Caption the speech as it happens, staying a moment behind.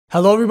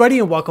Hello everybody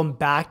and welcome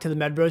back to the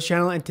MedBros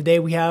channel, and today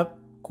we have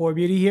Core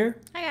Beauty here.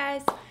 Hi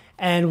guys.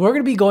 And we're going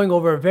to be going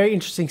over a very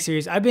interesting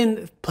series. I've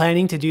been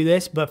planning to do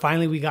this, but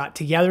finally we got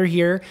together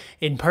here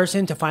in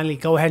person to finally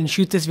go ahead and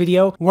shoot this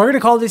video. We're going to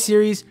call this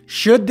series,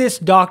 Should This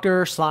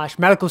Doctor /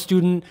 Medical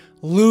Student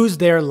Lose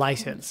Their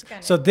License?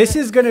 So this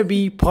is going to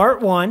be part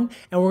one,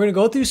 and we're going to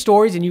go through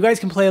stories, and you guys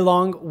can play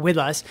along with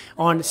us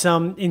on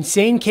some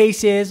insane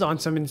cases, on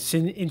some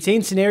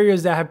insane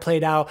scenarios that have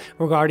played out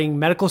regarding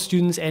medical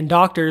students and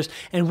doctors,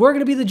 and we're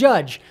going to be the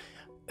judge.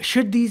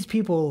 Should these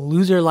people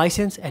lose their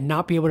license and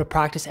not be able to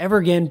practice ever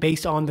again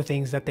based on the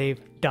things that they've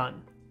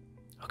done?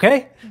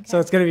 Okay?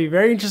 So it's going to be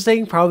very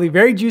interesting, probably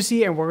very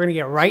juicy, and we're going to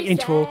get right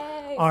into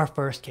our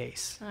first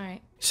case. All right.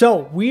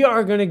 So we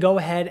are going to go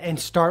ahead and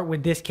start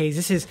with this case.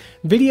 This is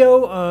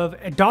video of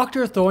a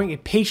doctor throwing a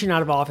patient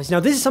out of office. Now,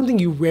 this is something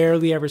you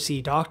rarely ever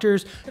see.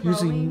 Doctors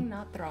usually...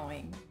 Not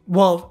throwing.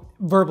 Well,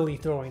 verbally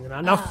throwing them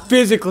out, not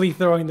physically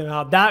throwing them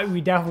out. That we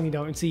definitely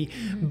don't see.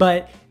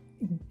 But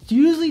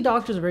usually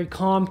doctors are very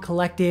calm,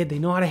 collected. They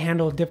know how to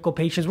handle difficult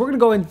patients. We're going to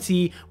go and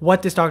see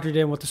what this doctor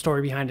did and what the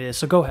story behind it is.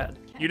 So go ahead.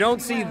 You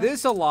don't see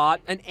this a lot,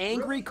 an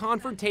angry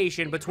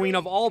confrontation between,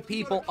 of all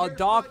people, a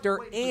doctor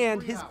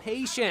and his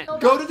patient.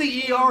 Go to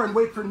the ER and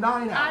wait for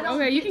 9 hours.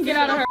 Okay, you can get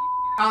out of her.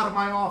 Out of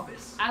my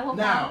office. I will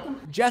now.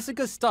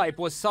 Jessica Stipe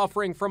was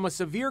suffering from a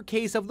severe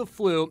case of the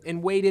flu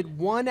and waited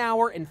 1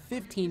 hour and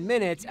 15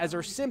 minutes as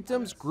her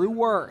symptoms grew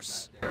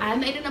worse. I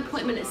made an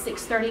appointment at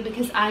 6:30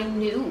 because I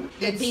knew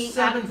that It's being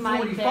out of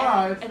my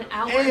 7:45 bed an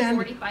hour and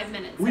 45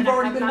 minutes. We've and I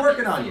already have been not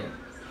working been on seen. you.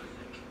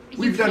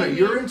 We've done a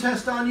urine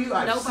test on you.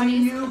 I've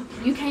seen you.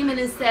 You came in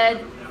and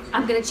said,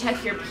 I'm going to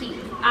check your pee.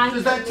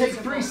 Does that take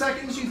 3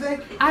 seconds, you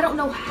think? I don't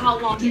know how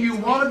long Do you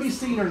want to be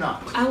seen or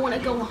not? I want to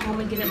go home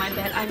and get in my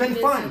bed. I'm Then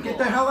miserable. fine, get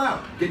the hell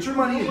out. Get your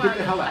money and get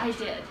the hell I out.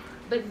 did.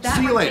 But that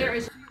See you right later. there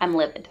is... I'm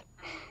livid.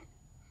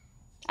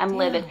 I'm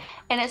livid.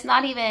 And it's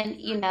not even,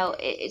 you know,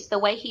 it's the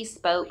way he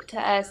spoke to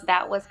us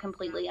that was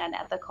completely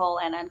unethical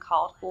and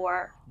uncalled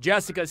for.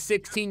 Jessica's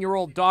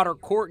 16-year-old daughter,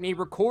 Courtney,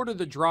 recorded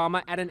the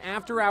drama at an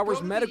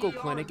after-hours medical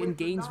clinic in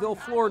Gainesville,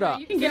 Florida.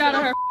 You can get out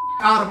of her.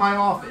 Out of my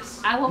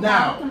office. I will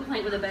now. file a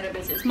complaint with a Better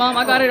Business. Mom,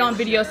 I got it on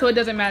video, so it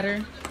doesn't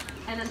matter.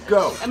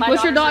 Go. And my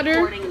What's your daughter's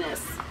daughter? recording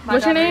this. My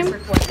What's your daughter is name?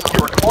 recording this.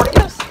 You're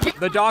recording us?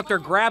 The doctor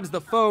grabs the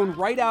phone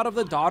right out of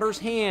the daughter's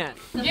hand.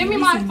 Give me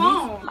my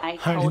phone. I I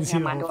didn't told see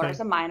him the my whole daughter's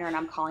thing. a minor and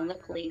I'm calling the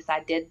police.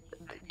 I did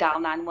dial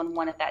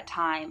 911 at that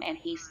time, and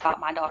he stopped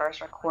my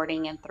daughter's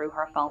recording and threw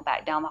her phone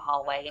back down the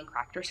hallway and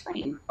cracked her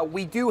screen.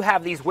 We do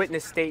have these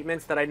witness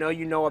statements that I know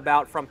you know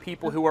about from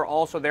people who were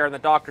also there in the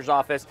doctor's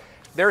office.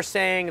 They're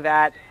saying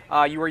that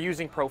you were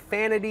using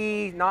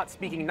profanity, not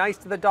speaking nice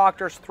to the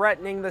doctors,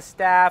 threatening the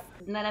staff.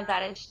 None of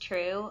that is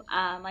true.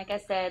 Like I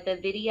said, the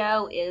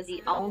video is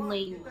the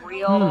only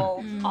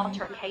real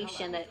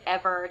altercation that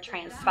ever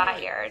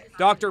transpired.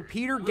 Dr.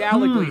 Peter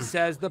Gallagly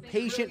says the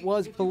patient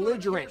was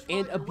belligerent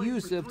and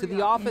abusive to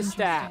the office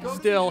staff.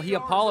 Still, he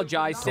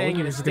apologized, saying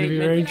in a this is gonna be a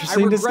statement, very "I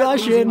interesting regret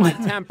losing discussion." my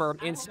temper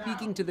and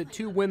speaking to the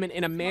two women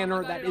in a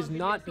manner that is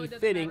not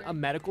befitting a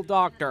medical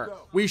doctor."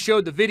 We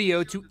showed the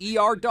video to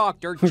ER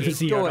doctor Jake Just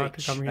see our doctor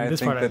Deutsch. coming in. I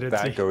This think part I did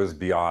see. that goes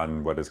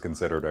beyond what is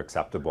considered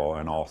acceptable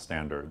in all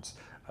standards.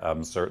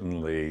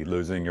 Certainly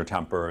losing your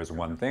temper is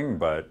one thing,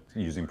 but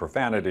using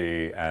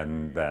profanity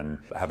and then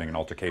having an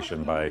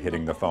altercation by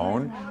hitting the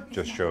phone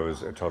just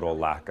shows a total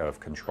lack of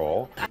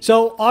control.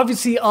 So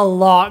obviously a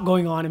lot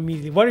going on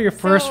immediately. What are your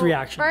first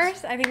reactions?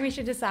 First, I think we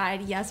should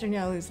decide yes or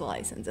no lose the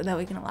license, and then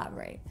we can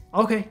elaborate.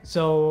 Okay,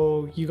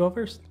 so you go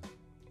first.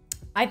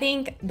 I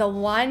think the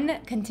one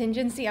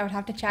contingency I would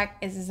have to check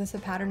is this a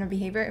pattern of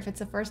behavior? If it's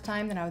the first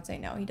time, then I would say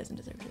no, he doesn't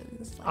deserve to lose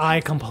his license. I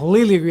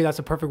completely agree. That's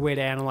a perfect way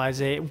to analyze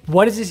it.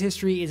 What is his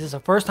history? Is this a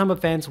first-time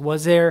offense?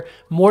 Was there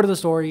more to the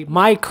story?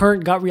 My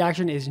current gut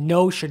reaction is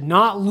no, should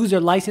not lose their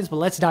license, but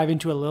let's dive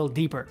into it a little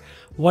deeper.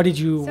 What did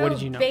you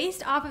know?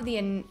 Based off of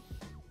the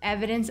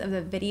evidence of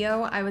the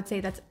video, I would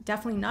say that's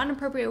definitely not an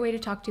appropriate way to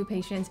talk to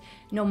patients,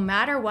 no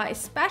matter what,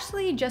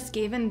 especially just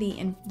given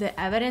the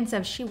evidence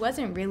of she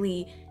wasn't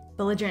really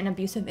belligerent and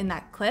abusive in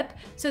that clip.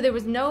 So there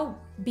was no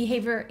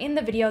behavior in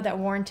the video that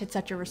warranted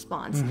such a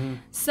response.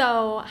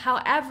 So,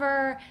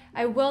 however,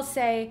 I will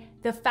say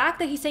the fact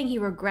that he's saying he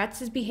regrets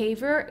his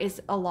behavior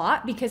is a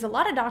lot, because a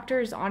lot of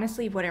doctors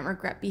honestly wouldn't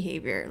regret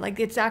behavior. Like,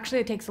 it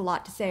takes a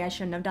lot to say I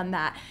shouldn't have done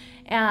that.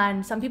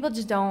 And some people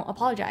just don't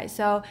apologize.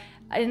 So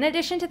in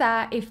addition to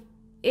that, if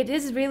it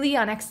is really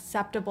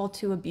unacceptable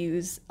to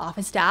abuse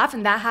office staff,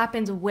 and that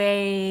happens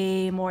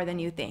way more than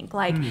you think.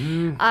 Like,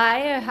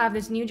 I have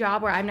this new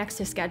job where I'm next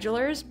to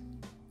schedulers.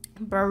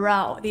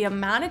 Bro, the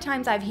amount of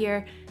times I've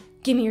heard,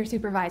 give me your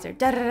supervisor,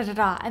 da da da da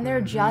da, and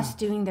they're just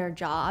doing their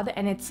job,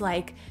 and it's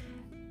like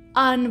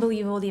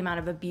unbelievable the amount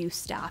of abuse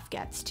staff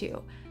gets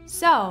to.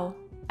 So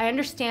I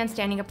understand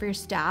standing up for your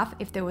staff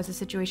if there was a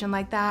situation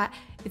like that.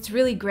 it's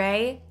really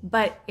gray,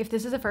 but if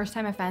this is a first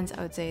time offense,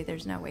 I would say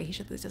there's no way he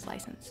should lose his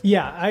license.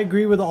 Yeah, I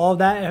agree with all of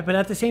that. But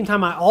at the same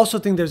time, I also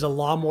think there's a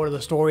lot more to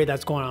the story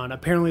that's going on.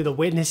 Apparently the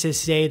witnesses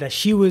say that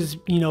she was,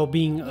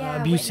 being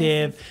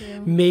abusive.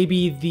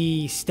 Maybe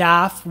the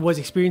staff was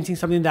experiencing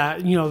something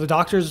that, the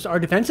doctors are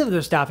defensive of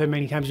their staff at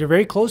many times. You're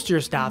very close to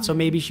your staff. So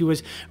maybe she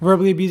was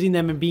verbally abusing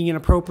them and being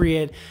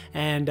inappropriate.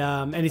 And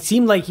it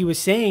seemed like he was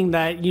saying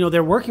that,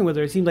 they're working with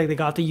her. It seemed like they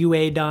got the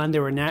UA done. They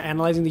were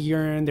analyzing the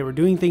urine. They were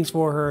doing things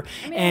for her.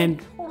 I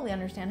totally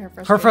understand her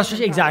frustration. Her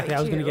frustration, exactly. I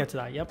was going to get to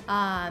that. Yep.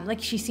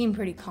 Like she seemed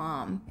pretty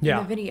calm in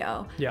the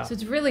video. Yeah. So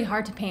it's really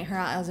hard to paint her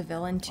out as a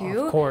villain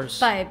too. Of course.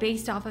 But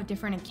based off of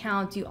different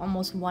accounts, you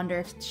almost wonder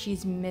if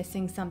she's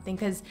missing something.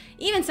 Because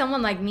even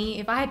someone like me,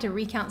 if I had to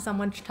recount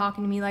someone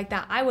talking to me like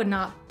that, I would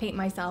not paint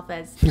myself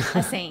as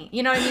a saint.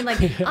 You know what I mean?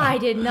 Like I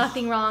did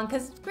nothing wrong.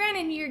 Because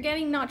granted, you're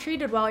getting not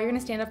treated well. You're going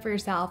to stand up for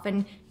yourself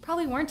and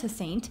probably weren't a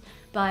saint.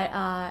 But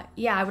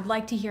I would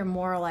like to hear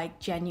more like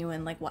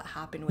genuine, like what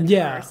happened with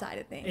her side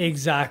of things.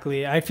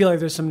 Exactly. I feel like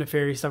there's some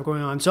nefarious stuff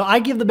going on. So I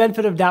give the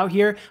benefit of doubt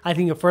here. I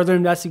think a further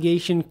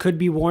investigation could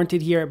be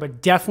warranted here,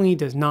 but definitely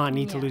does not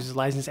need to lose his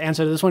license.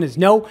 Answer to this one is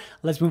no.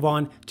 Let's move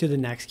on to the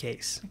next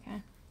case.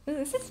 Okay.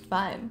 This is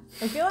fun.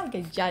 I feel like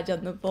a judge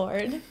on the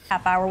board.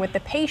 Half hour with the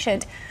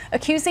patient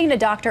accusing a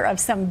doctor of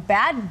some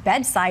bad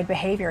bedside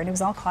behavior, and it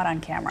was all caught on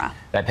camera.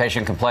 That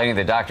patient complaining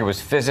the doctor was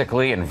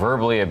physically and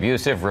verbally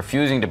abusive,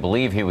 refusing to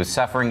believe he was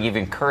suffering,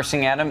 even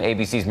cursing at him.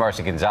 ABC's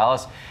Marcy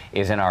Gonzalez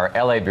is in our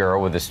LA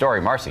bureau with the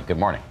story. Marcy, good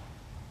morning.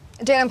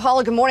 Dan and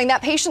Paula, good morning.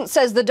 That patient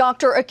says the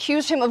doctor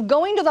accused him of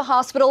going to the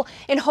hospital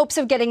in hopes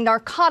of getting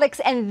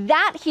narcotics, and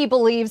that, he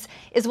believes,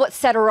 is what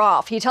set her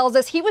off. He tells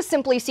us he was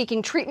simply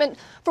seeking treatment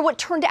for what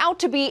turned out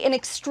to be an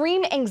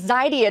extreme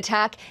anxiety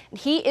attack.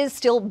 He is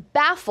still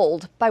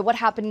baffled by what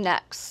happened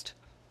next.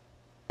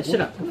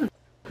 Sit up.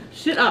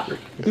 Sit up.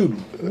 Dude,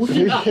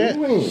 sit up.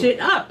 Sit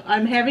up.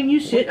 I'm having you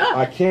sit up.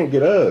 I can't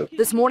get up.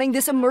 This morning,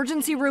 this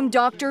emergency room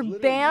doctor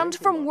banned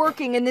from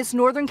working in this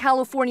Northern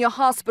California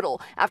hospital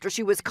after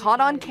she was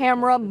caught on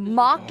camera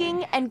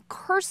mocking and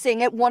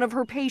cursing at one of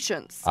her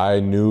patients.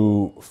 I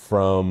knew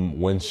from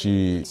when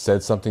she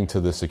said something to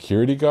the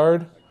security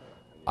guard,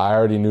 I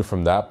already knew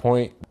from that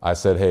point. I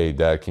said, hey,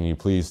 Dad, can you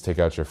please take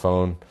out your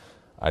phone?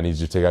 I need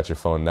you to take out your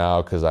phone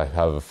now because I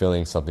have a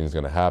feeling something's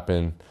going to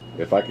happen.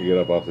 If I could get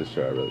up off this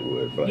chair, I really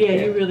would. But yeah,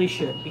 you really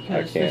should,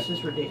 because this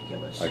is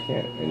ridiculous. I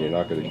can't, and you're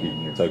not going to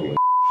keep tugging.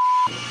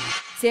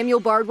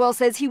 Samuel Bardwell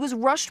says he was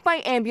rushed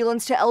by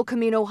ambulance to El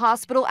Camino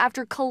Hospital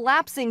after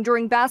collapsing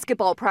during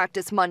basketball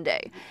practice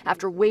Monday.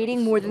 After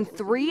waiting more than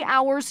 3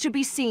 hours to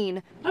be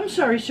seen. I'm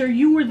sorry, sir.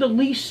 You were the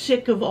least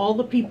sick of all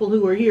the people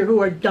who are here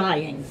who are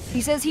dying. He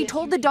says he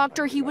told the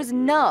doctor he was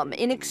numb,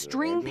 in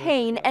extreme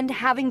pain, and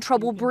having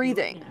trouble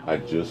breathing. I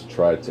just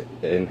tried to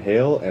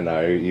inhale, and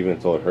I even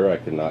told her I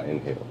could not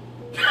inhale.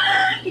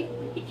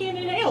 He can't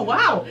inhale.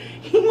 Wow.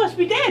 He must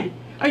be dead.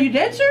 Are you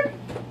dead, sir?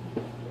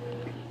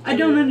 I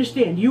don't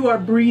understand. You are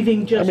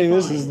breathing just fine.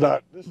 This is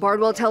not...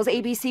 Bardwell tells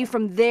ABC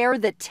from there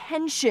the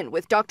tension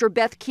with Dr.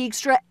 Beth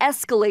Keegstra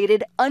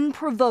escalated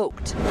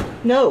unprovoked.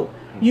 No,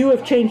 you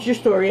have changed your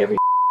story every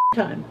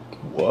time.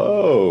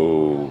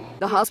 Whoa.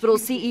 The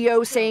hospital's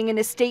CEO saying in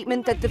a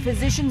statement that the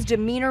physician's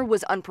demeanor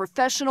was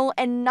unprofessional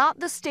and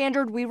not the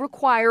standard we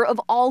require of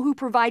all who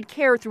provide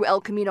care through El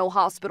Camino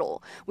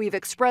Hospital. We've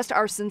expressed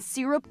our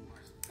sincere...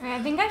 I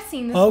think I've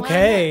seen this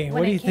Okay, one.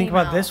 what do you think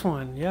about this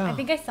one? Yeah. I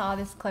think I saw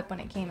this clip when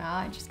it came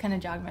out. It just kind of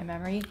jogged my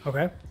memory.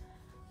 Okay.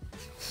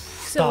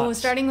 So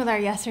starting with our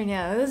yes or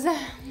no's.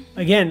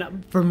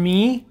 Again, for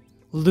me,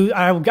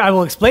 I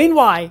will explain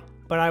why,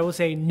 but I will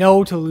say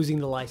no to losing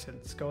the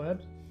license. Go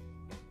ahead.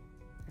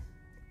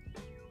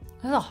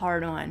 That's a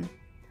hard one.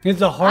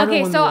 It's a hard one.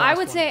 Okay, so I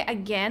would say,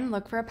 again,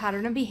 look for a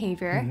pattern of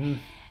behavior.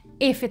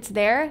 If it's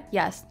there,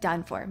 yes,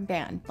 done for,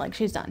 banned, like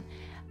she's done.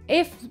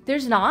 If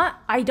there's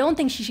not, I don't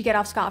think she should get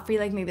off scot-free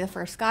like maybe the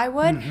first guy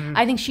would.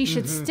 I think she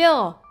should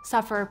still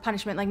suffer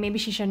punishment. Like maybe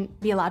she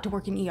shouldn't be allowed to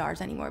work in ERs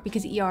anymore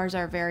because ERs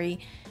are very,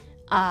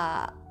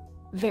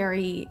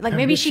 like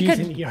maybe she could.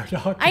 An ER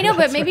doctor, I know,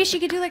 but maybe she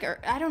could do like,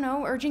 I don't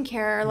know, urgent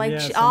care, like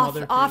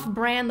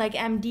off-brand like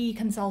MD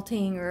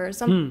consulting or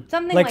something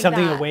like that.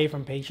 Something away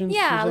from patients?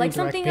 Yeah, like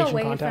something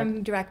away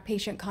from direct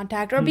patient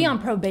contact or be on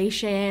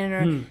probation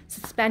or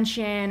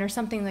suspension or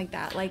something like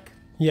that. Like.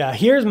 Yeah,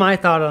 here's my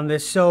thought on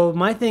this. So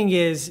my thing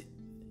is,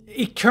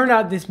 it turned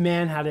out this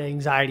man had an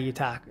anxiety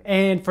attack.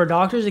 And for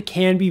doctors, it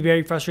can be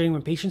very frustrating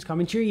when patients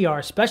come into your ER,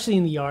 especially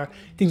in the ER.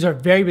 Things are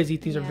very busy.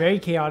 Things are very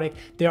chaotic.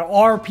 There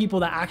are people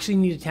that actually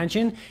need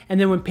attention. And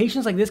then when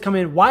patients like this come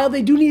in, while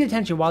they do need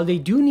attention, while they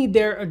do need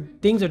their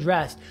things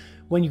addressed,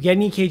 when you get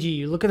an EKG,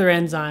 you look at their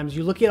enzymes,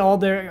 you look at all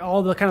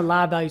the kind of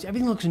lab values,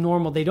 everything looks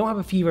normal. They don't have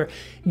a fever.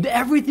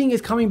 Everything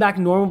is coming back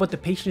normal, but the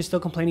patient is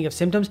still complaining of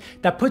symptoms.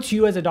 That puts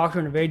you as a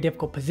doctor in a very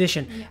difficult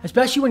position,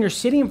 especially when you're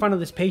sitting in front of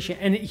this patient.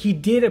 And he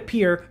did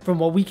appear, from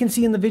what we can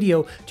see in the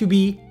video, to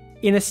be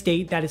in a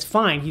state that is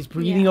fine. He's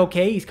breathing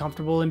okay. He's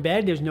comfortable in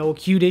bed. There's no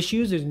acute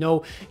issues. There's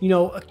no,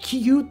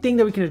 acute thing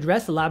that we can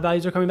address. The lab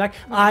values are coming back.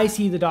 I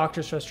see the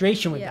doctor's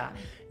frustration with that.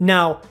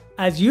 Now,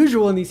 as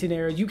usual in these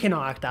scenarios, you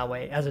cannot act that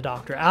way as a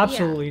doctor.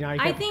 Absolutely not.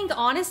 You I can't- think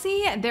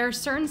honestly, there are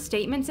certain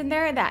statements in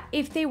there that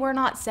if they were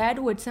not said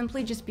would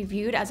simply just be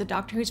viewed as a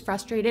doctor who's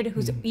frustrated,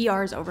 whose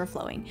ER is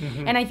overflowing.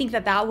 And I think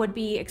that that would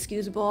be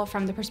excusable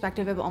from the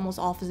perspective of almost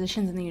all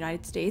physicians in the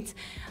United States.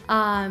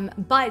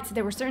 But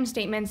there were certain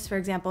statements, for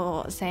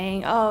example,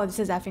 saying, oh, this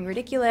is effing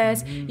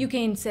ridiculous. You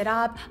can sit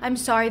up. I'm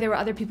sorry, there were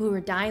other people who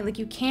were dying. Like,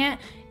 you can't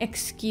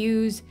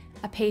excuse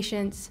a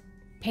patient's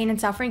pain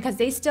and suffering because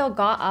they still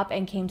got up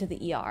and came to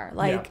the ER.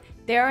 Like,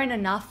 they're in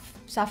enough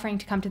suffering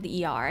to come to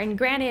the ER. And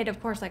granted,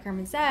 of course, like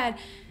Herman said,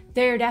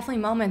 there are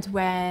definitely moments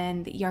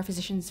when the ER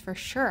physicians for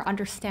sure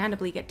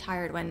understandably get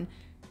tired when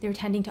they're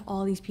tending to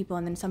all these people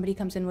and then somebody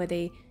comes in with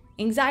a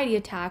anxiety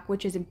attack,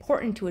 which is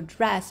important to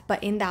address,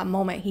 but in that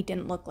moment he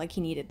didn't look like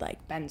he needed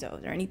like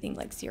benzos or anything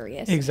like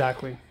serious.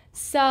 Exactly.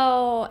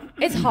 So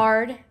it's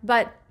hard,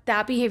 but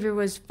that behavior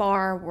was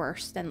far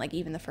worse than like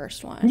even the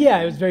first one. Yeah,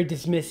 it was very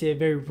dismissive,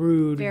 very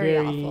rude, Very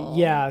awful.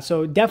 Yeah,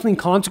 so definitely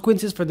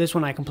consequences for this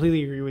one. I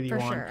completely agree with you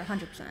For on. sure,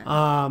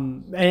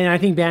 100%. And I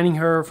think banning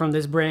her from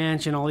this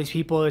branch and all these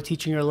people are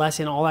teaching her a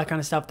lesson, all that kind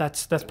of stuff,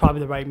 that's probably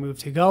the right move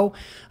to go.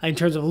 In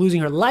terms of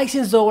losing her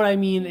license, though, what I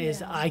mean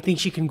is I think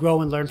she can grow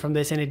and learn from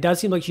this, and it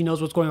does seem like she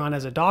knows what's going on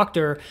as a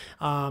doctor,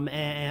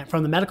 and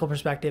from the medical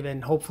perspective,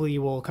 and hopefully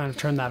we'll kind of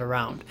turn that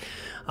around.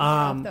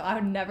 I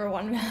would never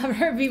want to have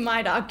her be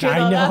my doctor, I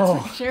though, know.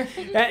 that's for sure.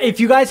 If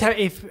you guys have,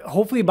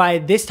 hopefully by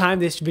this time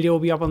this video will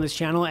be up on this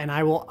channel, and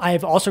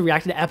I've also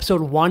reacted to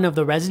episode 1 of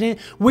The Resident,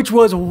 which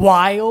was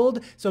wild.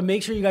 So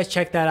make sure you guys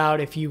check that out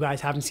if you guys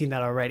haven't seen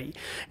that already.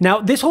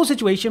 Now, this whole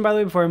situation, by the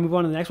way, before I move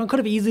on to the next one, could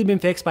have easily been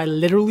fixed by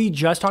literally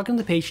just talking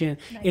to the patient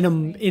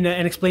and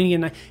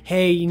explaining,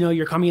 hey, you know,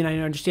 you're coming in, I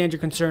understand you're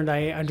concerned,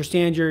 I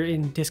understand you're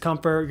in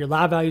discomfort, your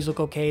lab values look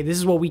okay, this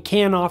is what we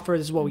can offer,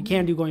 this is what we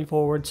can do going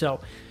forward. So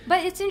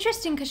But it's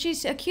interesting because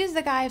she's accused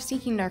the guy of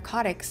seeking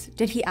narcotics.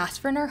 Did he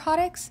ask for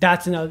narcotics?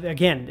 that's another,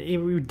 again,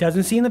 it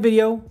doesn't see in the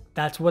video.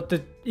 That's what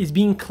is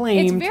being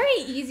claimed. It's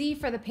very easy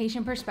for the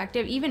patient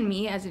perspective. Even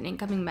me as an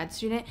incoming med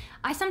student,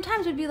 I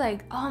sometimes would be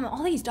like, oh,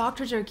 all these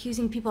doctors are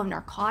accusing people of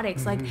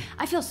narcotics. Like,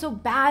 I feel so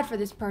bad for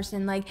this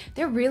person. Like,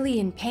 they're really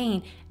in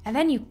pain. And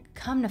then you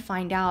come to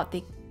find out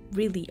they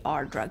really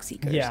are drug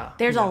seekers.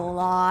 There's a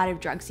lot of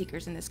drug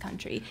seekers in this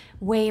country,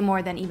 way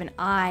more than even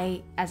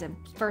I, as a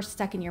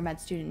second year med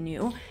student,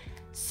 knew.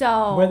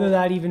 So whether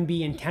that even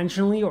be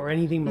intentionally or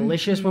anything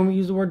malicious when we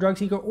use the word drug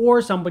seeker,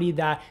 or somebody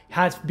that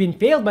has been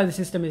failed by the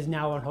system is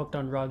now unhooked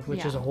on drugs,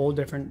 which is a whole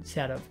different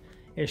set of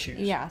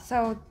issues. Yeah,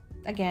 so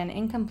again,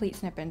 incomplete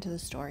snippet into the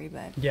story,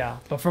 but yeah,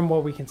 but from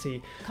what we can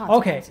see.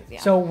 Okay,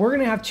 so we're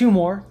gonna have 2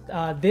 more.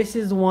 This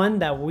is the one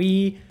that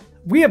we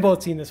have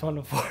both seen this one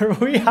before.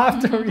 We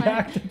have to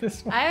react to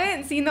this one. I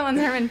haven't seen the ones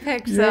Herman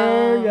picked,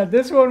 so yeah,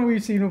 this one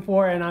we've seen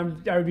before, and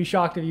I would be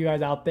shocked if you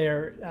guys out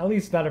there, at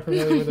least that are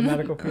familiar with the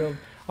medical field,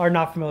 are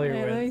not familiar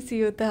with. Let me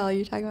see what the hell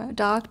you're talking about.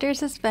 Doctor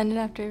suspended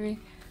after every...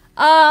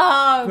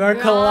 Oh,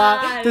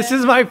 God. This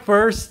is my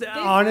first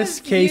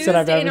honest case that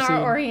I've ever seen. In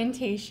our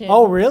orientation.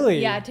 Oh, really?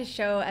 Yeah, to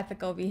show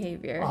ethical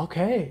behavior.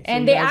 Okay.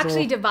 And they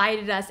actually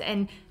divided us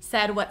and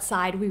said what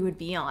side we would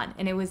be on.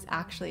 And it was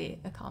actually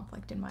a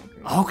conflict in my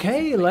group.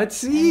 Okay, let's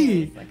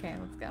see. Anyways, okay,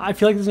 let's go. I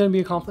feel like there's going to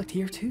be a conflict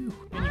here, too.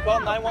 Can you call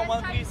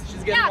 911, please?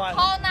 She's getting wild.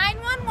 Call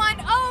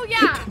 911. Oh,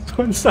 yeah.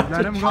 One side.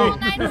 Let him go.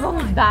 This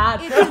was bad.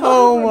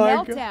 Oh, my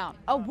God. Meltdown.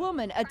 A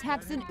woman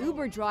attacks an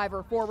Uber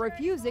driver for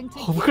refusing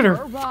to Look at her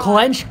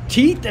clenched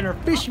teeth and her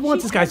fish. She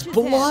wants this guy's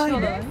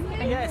blood.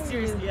 Yeah,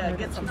 seriously, yeah,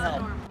 get some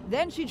help.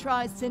 Then she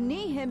tries to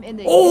knee him in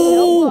the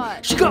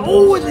she got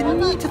the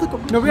knee to the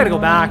no, we gotta go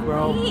back,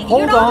 bro.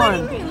 Hold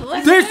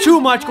on. There's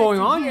too much going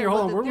on here.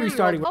 Hold on, we're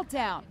restarting.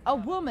 Meltdown. A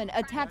woman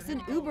attacks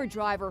an Uber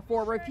driver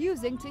for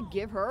refusing to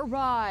give her a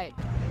ride.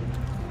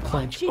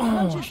 Clench. She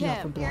punches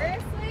him.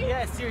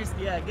 Yeah,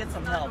 seriously, yeah, get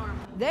some help.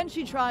 Then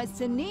she tries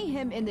to knee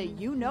him in the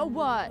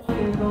you-know-what.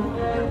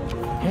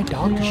 Hey,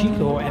 Dr.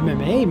 Chico,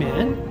 MMA,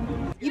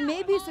 man. You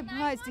may be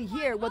surprised to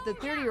hear what the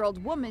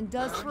 30-year-old woman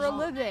does for a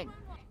living.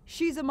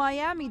 She's a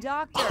Miami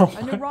doctor,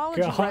 a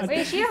neurology resident. Wait,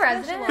 is she a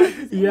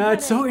resident? Yeah,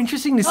 it's so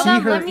interesting to see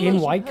her in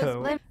white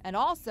coat. And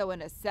also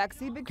in a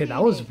sexy bikini. Okay,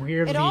 that was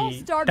weirdly. It all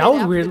started that was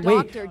after weird. the Wait,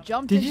 doctor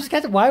jumped did you just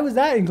get? Why was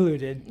that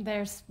included?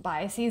 There's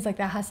biases, like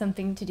that has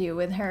something to do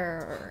with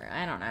her,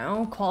 I don't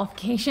know,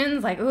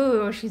 qualifications. Like,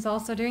 ooh, she's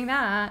also doing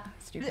that.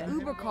 Stupid. The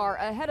Uber car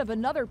ahead of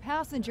another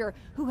passenger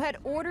who had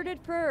ordered it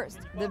first.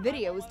 The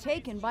video was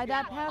taken by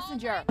that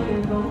passenger.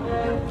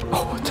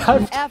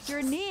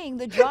 After kneeing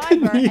the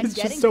driver and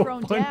getting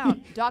thrown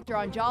down, Dr.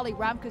 Anjali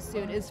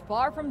Ramkasoon is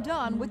far from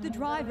done with the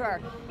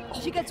driver.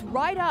 She gets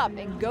right up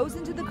and goes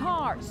into the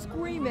car,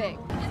 screaming.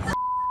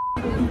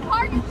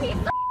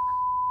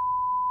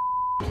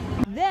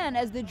 Then,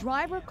 as the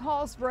driver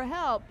calls for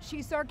help,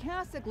 she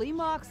sarcastically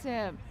mocks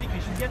him. I'm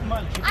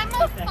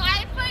a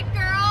 5-foot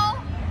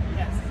girl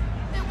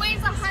that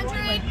weighs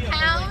 100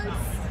 pounds.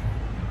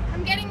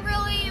 I'm getting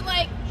really,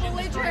 like,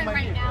 belligerent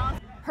right now.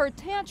 Her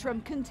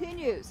tantrum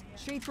continues.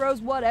 She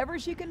throws whatever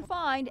she can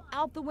find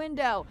out the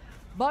window.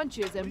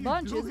 Bunches and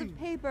bunches of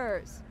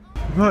papers.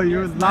 Bro,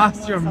 you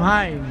lost your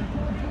mind.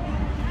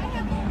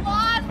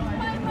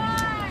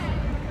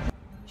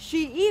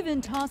 She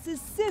even tosses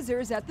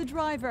scissors at the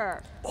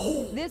driver.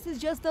 This is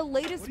just the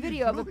latest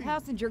video of a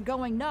passenger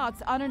going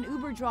nuts on an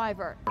Uber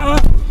driver.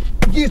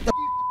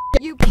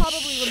 You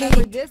probably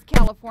remember this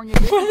California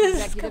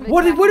business executive.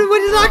 Where did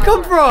that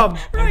come from?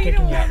 I'm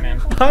kicking you out, man.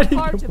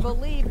 Hard to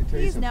believe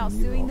he's now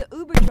suing the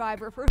Uber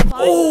driver for $5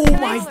 Oh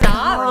my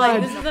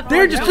God!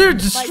 They're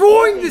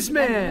destroying this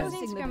man.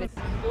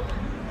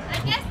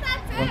 I guess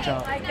that's Watch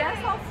out. I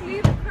guess I'll see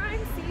the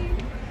crime scene.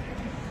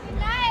 Good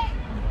night.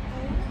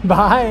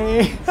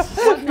 Bye.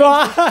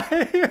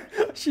 Bye.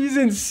 She's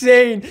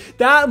insane.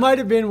 That might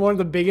have been one of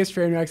the biggest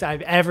train wrecks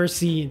I've ever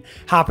seen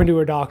happen to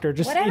a doctor,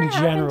 just Whatever in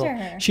general. happened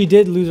to her? She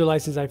did lose her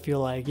license, I feel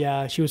like.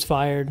 Yeah, she was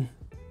fired.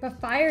 But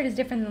fired is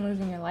different than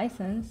losing your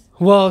license.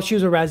 Well, she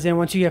was a resident.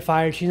 Once you get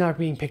fired, she's not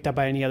being picked up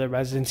by any other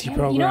residency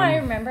program. You know, I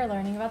remember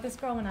learning about this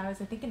girl when I was,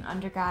 I think, in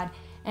undergrad.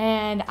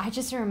 And I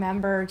just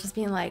remember just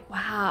being like,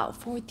 wow,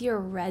 4th year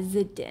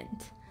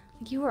resident.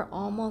 Like, you were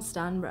almost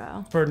done,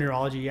 bro. For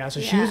neurology, yeah. So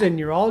she was a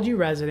neurology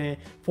resident,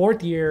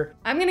 4th year.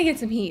 I'm going to get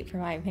some heat for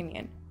my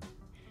opinion.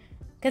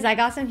 Because I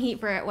got some heat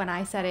for it when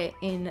I said it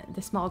in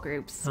the small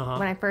groups.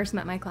 When I first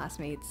met my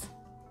classmates.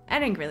 I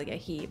didn't really get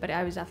heat, but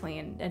I was definitely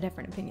in a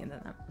different opinion than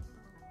them.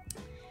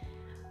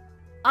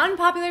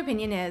 Unpopular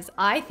opinion is,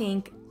 I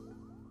think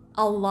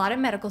a lot of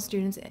medical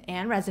students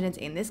and residents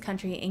in this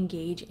country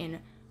engage in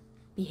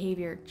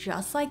behavior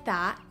just like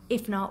that,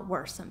 if not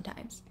worse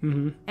sometimes.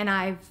 And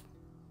I've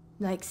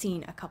like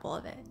seen a couple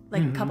of it,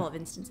 like a couple of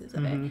instances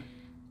of it.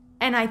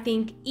 And I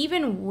think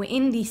even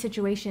in these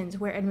situations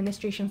where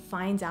administration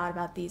finds out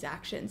about these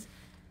actions,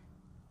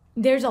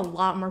 there's a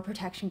lot more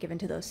protection given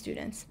to those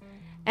students.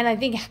 And I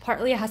think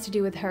partly it has to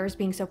do with hers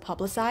being so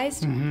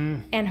publicized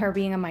and her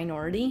being a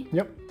minority.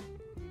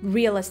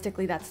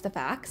 Realistically, that's the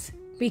facts,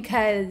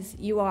 because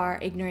you are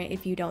ignorant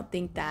if you don't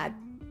think that,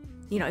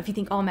 you know, if you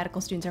think all medical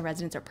students and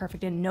residents are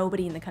perfect and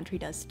nobody in the country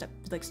does stuff,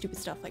 like stupid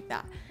stuff like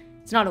that.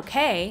 It's not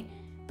okay,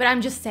 but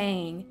I'm just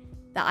saying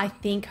that I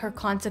think her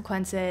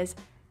consequences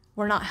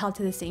were not held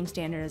to the same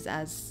standards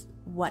as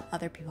what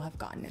other people have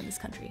gotten in this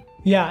country.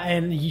 Yeah,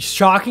 and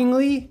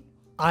shockingly,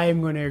 I am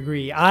going to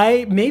agree.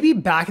 Maybe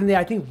back in the day,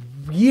 I think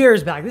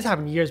years back, this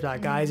happened years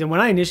back, guys, and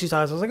when I initially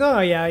saw this, I was like,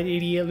 oh yeah,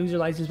 idiot, lose your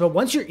license. But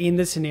once you're in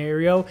this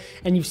scenario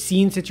and you've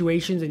seen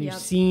situations and you've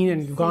seen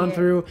and you've gone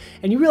through,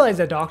 and you realize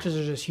that doctors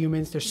are just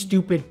humans, they're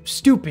stupid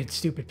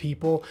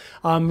people.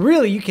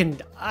 Really,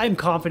 I'm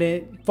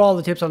confident, follow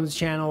the tips on this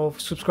channel,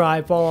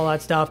 subscribe, follow all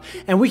that stuff,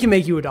 and we can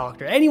make you a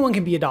doctor. Anyone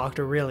can be a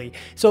doctor, really.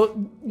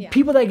 So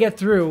people that get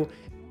through,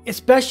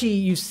 especially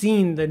you've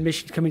seen the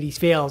admissions committees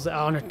fails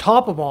on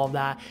top of all of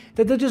that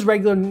they're just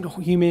regular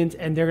humans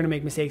and they're going to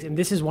make mistakes. And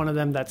this is one of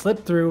them that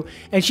slipped through.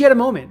 And she had a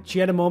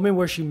moment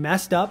where she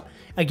messed up.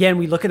 Again,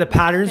 we look at the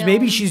patterns.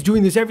 Maybe she's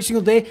doing this every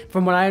single day.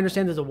 From what I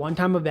understand, there's a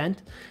one-time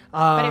event.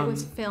 But it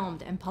was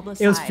filmed and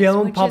publicized. It was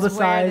filmed, publicized. Is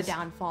where the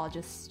downfall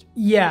just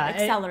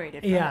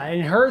accelerated.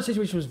 And her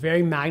situation was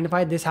very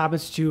magnified. This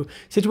happens to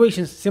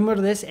situations similar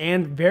to this,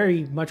 and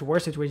very much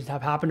worse situations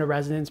have happened to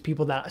residents,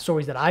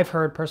 stories that I've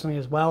heard personally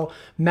as well.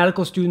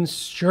 Medical students,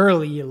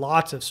 surely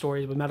lots of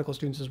stories with medical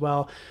students as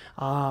well.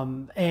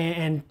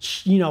 And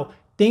you know,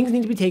 things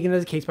need to be taken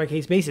as a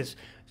case-by-case basis.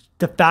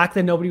 The fact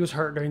that nobody was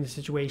hurt during the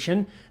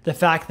situation, the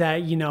fact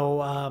that, you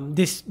know,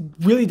 this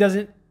really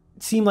doesn't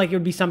seem like it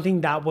would be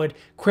something that would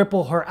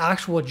cripple her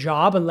actual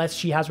job unless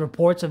she has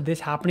reports of this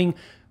happening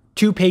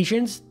to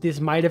patients. This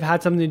might have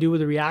had something to do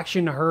with the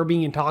reaction to her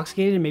being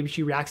intoxicated, and maybe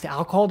she reacts to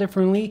alcohol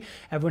differently.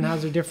 Everyone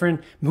has a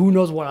different, who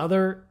knows what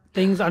other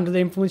things under the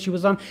influence she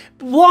was on.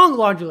 Long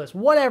laundry list,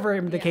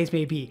 whatever the case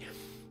may be.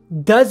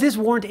 Does this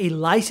warrant a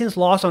license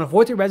loss on a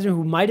 4th year resident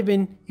who might have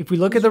been, if we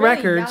look at the really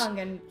records, young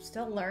and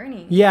still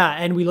learning. Yeah,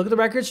 and we look at the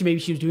records, maybe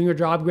she was doing her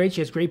job great. She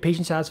has great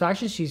patient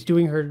satisfaction. She's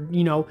doing her,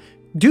 you know,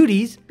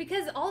 duties.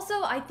 Because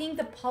also, I think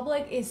the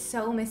public is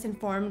so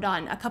misinformed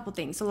on a couple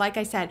things. So like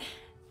I said,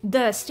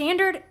 the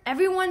standard,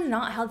 everyone's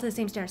not held to the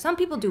same standard. Some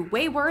people do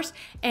way worse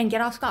and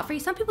get off scot-free.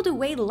 Some people do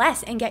way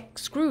less and get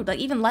screwed, like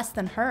even less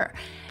than her.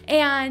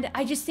 And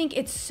I just think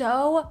it's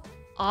so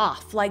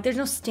off. Like, there's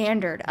no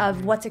standard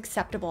of what's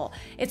acceptable.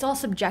 It's all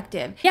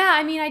subjective. Yeah,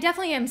 I mean, I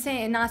definitely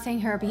am not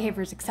saying her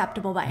behavior is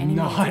acceptable by any means.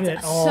 Not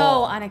at all.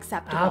 So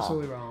unacceptable.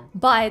 Absolutely wrong.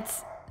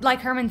 But like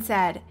Herman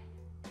said,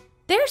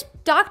 there's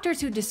doctors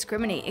who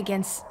discriminate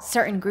against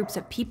certain groups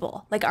of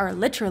people, like are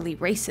literally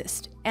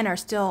racist and are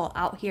still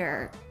out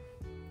here,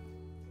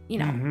 you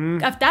know,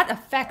 if that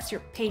affects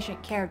your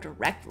patient care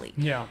directly.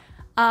 Yeah.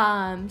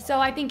 So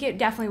I think it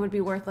definitely would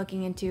be worth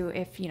looking into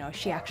if, you know,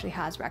 she actually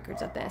has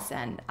records of this.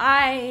 And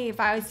if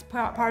I was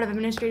part of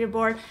administrative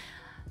board,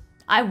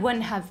 I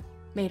wouldn't have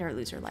made her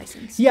lose her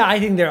license. Yeah, I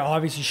think there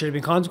obviously should have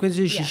been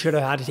consequences. She should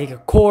have had to take a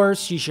course.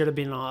 She should have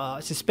been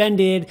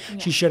suspended. Yeah.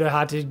 She should have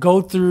had to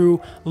go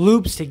through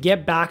loops to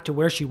get back to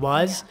where she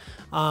was.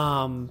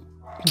 Yeah.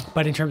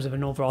 But in terms of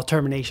an overall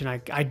termination,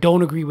 I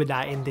don't agree with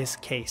that in this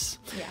case.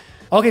 Yeah.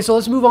 Okay, so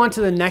let's move on to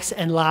the next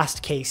and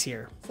last case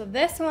here. So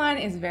this one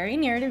is very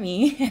near to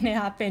me, and it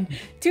happened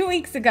 2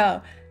 weeks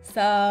ago.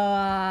 So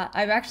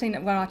I'm actually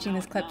watching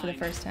this clip for the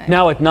first time.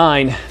 Now at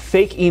 9,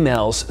 fake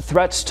emails,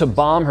 threats to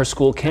bomb her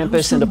school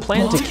campus, and a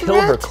plan to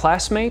kill her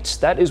classmates.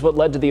 That is what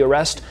led to the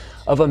arrest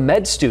of a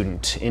med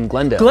student in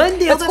Glendale.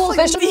 Glendale,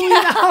 that's like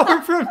an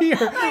hour from here.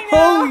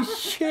 Holy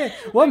shit.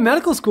 What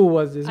medical school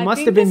was this?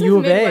 Must have been U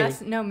of A.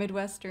 No,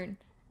 Midwestern.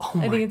 Oh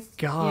my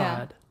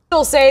God.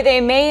 Officials say they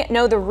may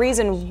know the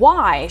reason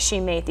why she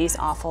made these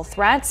awful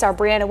threats. Our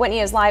Brianna Whitney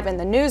is live in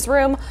the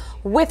newsroom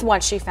with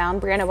what she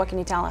found. Brianna, what can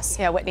you tell us?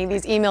 Yeah, Whitney,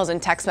 these emails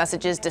and text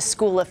messages to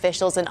school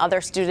officials and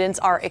other students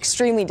are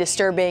extremely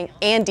disturbing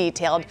and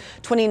detailed.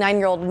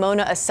 29-year-old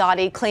Mona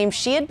Asadi claims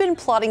she had been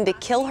plotting to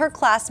kill her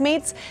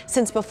classmates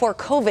since before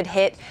COVID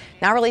hit.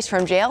 Now released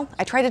from jail,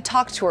 I tried to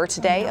talk to her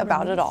today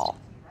about it all.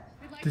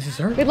 This is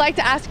her? We'd like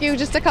to ask you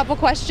just a couple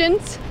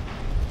questions.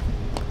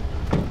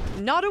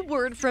 Not a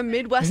word from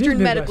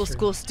Midwestern Medical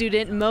School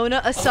student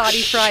Mona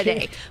Asadi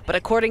Friday, but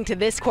according to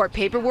this court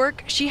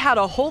paperwork, she had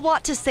a whole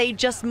lot to say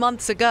just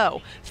months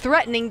ago,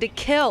 threatening to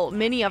kill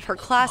many of her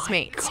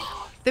classmates.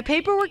 The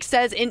paperwork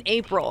says in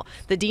April,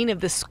 the dean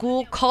of the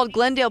school called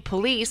Glendale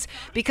police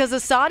because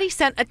Asadi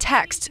sent a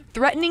text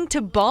threatening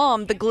to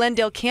bomb the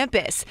Glendale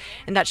campus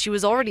and that she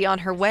was already on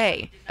her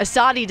way.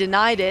 Asadi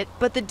denied it,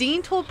 but the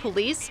dean told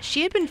police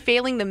she had been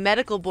failing the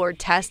medical board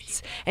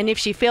tests, and if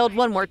she failed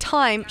one more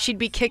time, she'd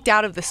be kicked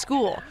out of the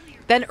school.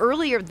 Then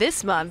earlier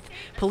this month,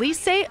 police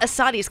say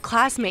Asadi's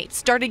classmates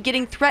started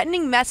getting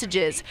threatening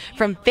messages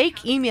from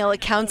fake email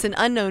accounts and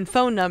unknown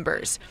phone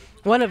numbers.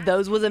 One of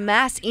those was a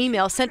mass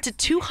email sent to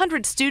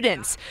 200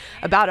 students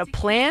about a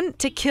plan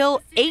to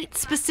kill 8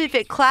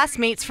 specific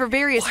classmates for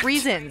various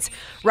reasons,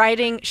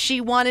 writing she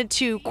wanted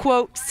to,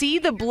 quote, see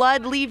the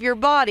blood leave your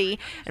body,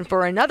 and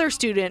for another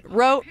student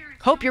wrote,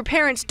 hope your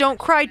parents don't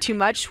cry too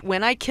much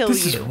when I kill you.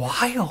 This is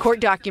wild.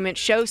 Court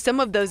documents show some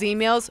of those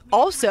emails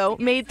also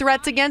made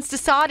threats against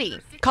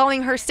Asadi,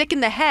 calling her sick in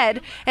the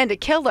head and a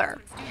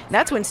killer.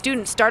 That's when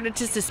students started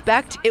to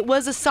suspect it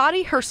was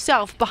Asadi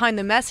herself behind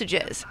the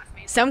messages.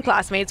 Some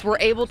classmates were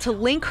able to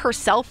link her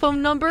cell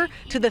phone number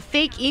to the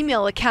fake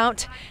email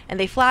account, and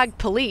they flagged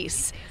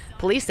police.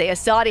 Police say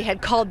Asadi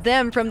had called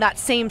them from that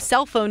same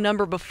cell phone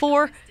number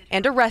before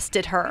and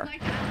arrested her.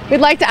 We'd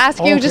like to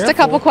ask you just a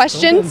couple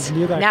questions.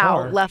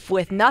 Now, left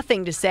with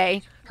nothing to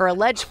say, her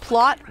alleged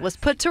plot was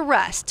put to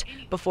rest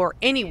before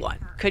anyone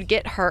could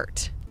get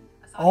hurt.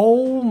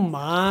 Oh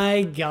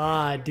my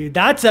God, dude.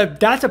 That's a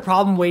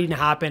problem waiting to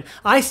happen.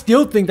 I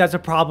still think that's a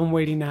problem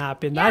waiting to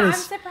happen. Yeah, that is.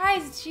 I'm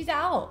surprised she's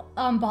out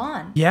on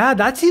bond. Yeah,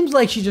 that seems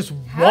like she just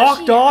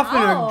walked off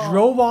and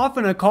drove off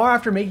in a car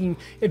after making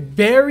a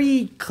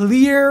very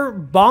clear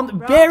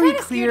bomb. Very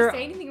clear. I'm scared to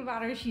say anything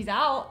about her. She's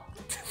out.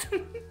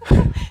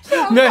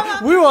 No,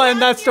 we will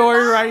end that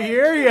story right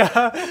here.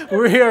 Yeah,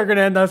 we are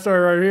gonna end that story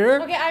right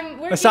here.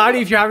 Okay,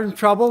 Asadi, if you're having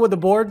trouble with the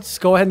boards,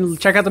 go ahead and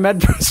check out the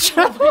MedBros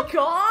channel. Oh my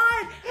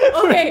God.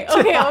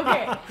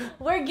 Okay.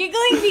 We're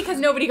giggling because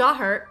nobody got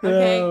hurt.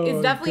 Okay,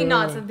 it's definitely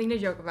not something to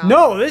joke about.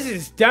 No, this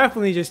is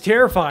definitely just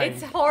terrifying.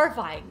 It's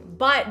horrifying.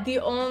 But the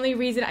only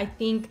reason I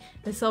think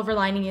the silver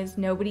lining is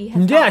nobody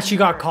has. Yeah, she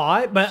got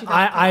caught, but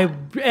I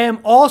am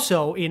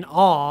also in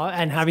awe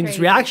and having this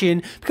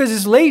reaction because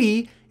this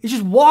lady is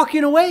just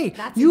walking away.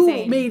 That's you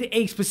insane. made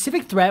a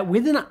specific threat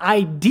with an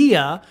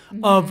idea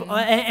of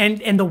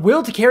and the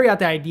will to carry out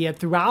the idea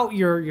throughout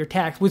your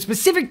text with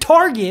specific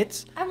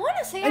targets. I want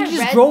to say and you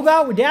just drove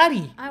out with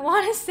daddy. I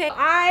want to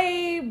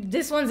say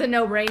this one's a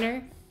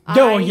no-brainer.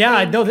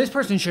 No, this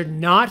person should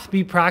not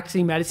be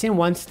practicing medicine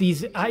once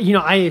these,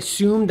 I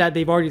assume that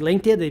they've already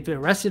linked it. They've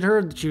arrested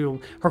her.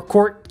 Her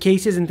court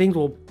cases and things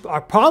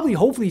are probably,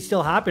 hopefully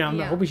still happening. I'm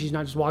hoping she's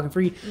not just walking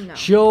free. No.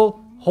 She'll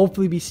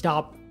hopefully be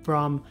stopped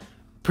from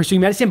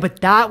pursuing medicine,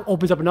 but that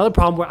opens up another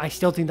problem where I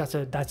still think that's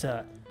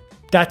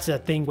a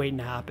thing waiting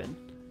to happen.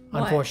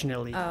 What?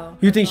 Unfortunately. Oh,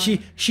 you think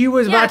she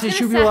was about to it's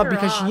shoot gonna people set up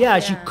because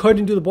her she off,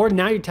 couldn't do the board.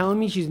 Now you're telling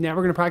me she's never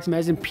going to practice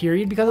medicine,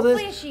 period, because of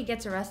this? Hopefully she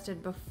gets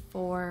arrested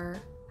before,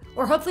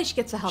 or hopefully she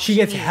gets the help She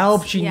gets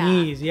help she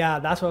needs. Yeah,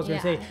 that's what I was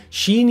going to say.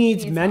 She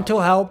needs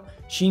mental help.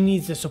 She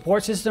needs the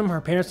support system.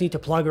 Her parents need to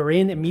plug her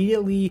in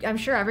immediately. I'm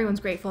sure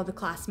everyone's grateful to the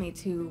classmates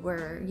who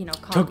were,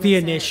 took the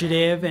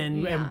initiative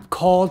and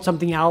called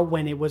something out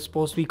when it was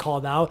supposed to be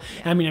called out.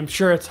 Yeah. I mean, I'm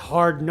sure it's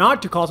hard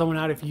not to call someone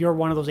out if you're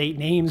one of those 8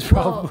 names,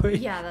 probably.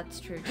 Well, yeah, that's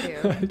true too.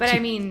 But I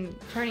mean,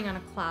 turning on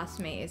a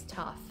classmate is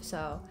tough.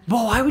 So.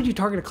 Well, why would you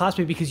target a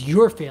classmate because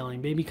you're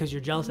failing? Maybe because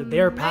you're jealous that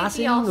they're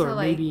passing, also or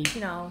like, maybe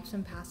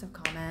some passive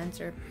comments,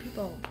 or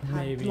people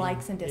have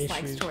likes and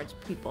dislikes towards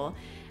people.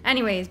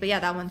 Anyways, but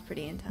yeah, that one's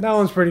pretty intense. That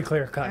one's pretty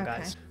clear cut,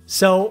 guys.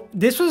 So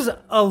this was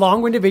a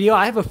long-winded video.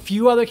 I have a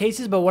few other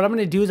cases, but what I'm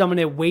going to do is I'm going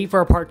to wait for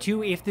a part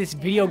 2 if this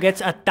video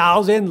gets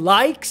 1,000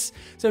 likes.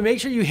 So make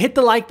sure you hit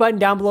the like button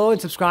down below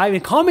and subscribe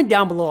and comment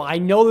down below. I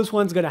know this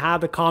one's going to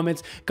have the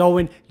comments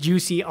going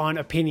juicy on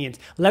opinions.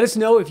 Let us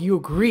know if you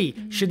agree.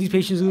 Should these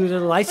patients lose their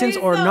license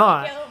or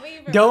not?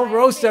 Don't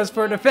roast us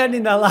for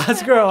defending that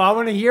last girl. I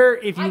want to hear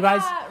if you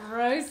guys...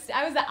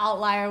 I was the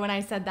outlier when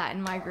I said that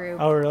in my group.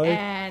 Oh, really?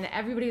 And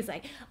everybody was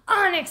like,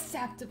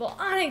 unacceptable,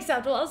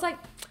 unacceptable. I was like,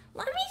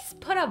 let me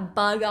put a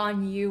bug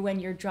on you when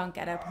you're drunk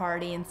at a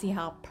party and see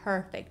how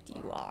perfect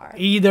you are.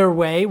 Either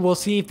way, we'll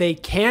see if they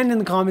can in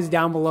the comments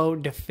down below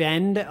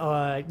defend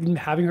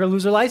having her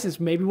lose her license.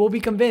 Maybe we'll be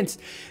convinced.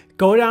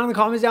 Go down in the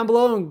comments down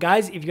below, and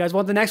guys, if you guys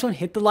want the next one,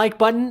 hit the like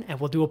button and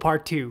we'll do a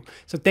part 2.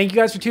 So thank you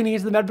guys for tuning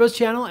into the MedBros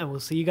channel, and we'll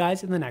see you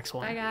guys in the next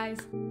one. Bye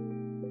guys.